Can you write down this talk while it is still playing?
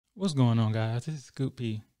What's going on, guys? This is Scoop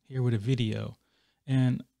P here with a video,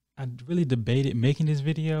 and I really debated making this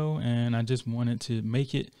video, and I just wanted to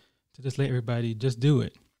make it to just let everybody just do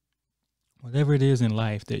it. Whatever it is in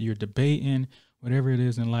life that you're debating, whatever it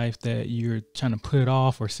is in life that you're trying to put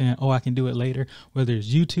off or saying, "Oh, I can do it later," whether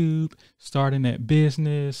it's YouTube, starting that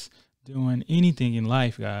business, doing anything in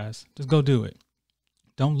life, guys, just go do it.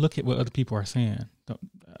 Don't look at what other people are saying.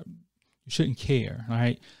 You shouldn't care, all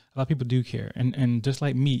right? A lot of people do care. And just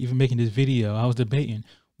like me, even making this video, I was debating,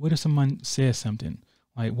 what if someone says something?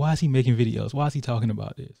 Like, why is he making videos? Why is he talking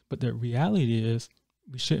about this? But the reality is,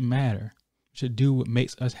 we shouldn't matter. We should do what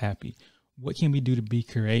makes us happy. What can we do to be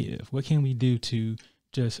creative? What can we do to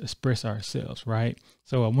just express ourselves, right?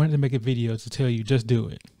 So I wanted to make a video to tell you, just do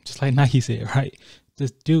it. Just like Nike said, right?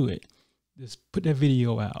 Just do it. Just put that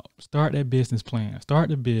video out. Start that business plan. Start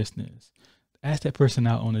the business. Ask that person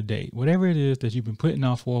out on a date. Whatever it is that you've been putting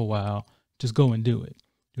off for a while, just go and do it.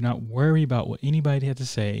 Do not worry about what anybody has to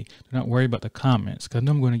say. Do not worry about the comments, because I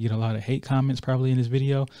know I'm going to get a lot of hate comments probably in this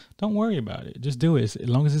video. Don't worry about it. Just do it. As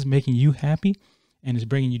long as it's making you happy and it's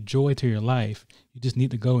bringing you joy to your life, you just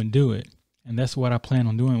need to go and do it. And that's what I plan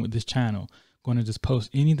on doing with this channel. Going to just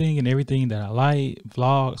post anything and everything that I like,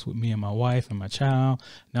 vlogs with me and my wife and my child.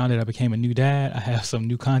 Now that I became a new dad, I have some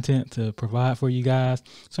new content to provide for you guys.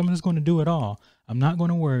 So I'm just going to do it all. I'm not going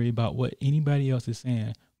to worry about what anybody else is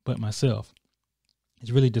saying but myself.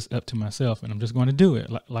 It's really just up to myself, and I'm just going to do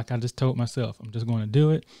it. Like I just told myself, I'm just going to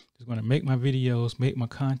do it. Just going to make my videos, make my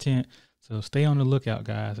content. So stay on the lookout,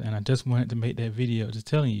 guys. And I just wanted to make that video just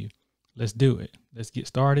telling you, let's do it. Let's get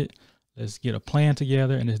started. Let's get a plan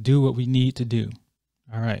together and let's do what we need to do.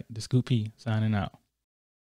 All right, the Scoop P signing out.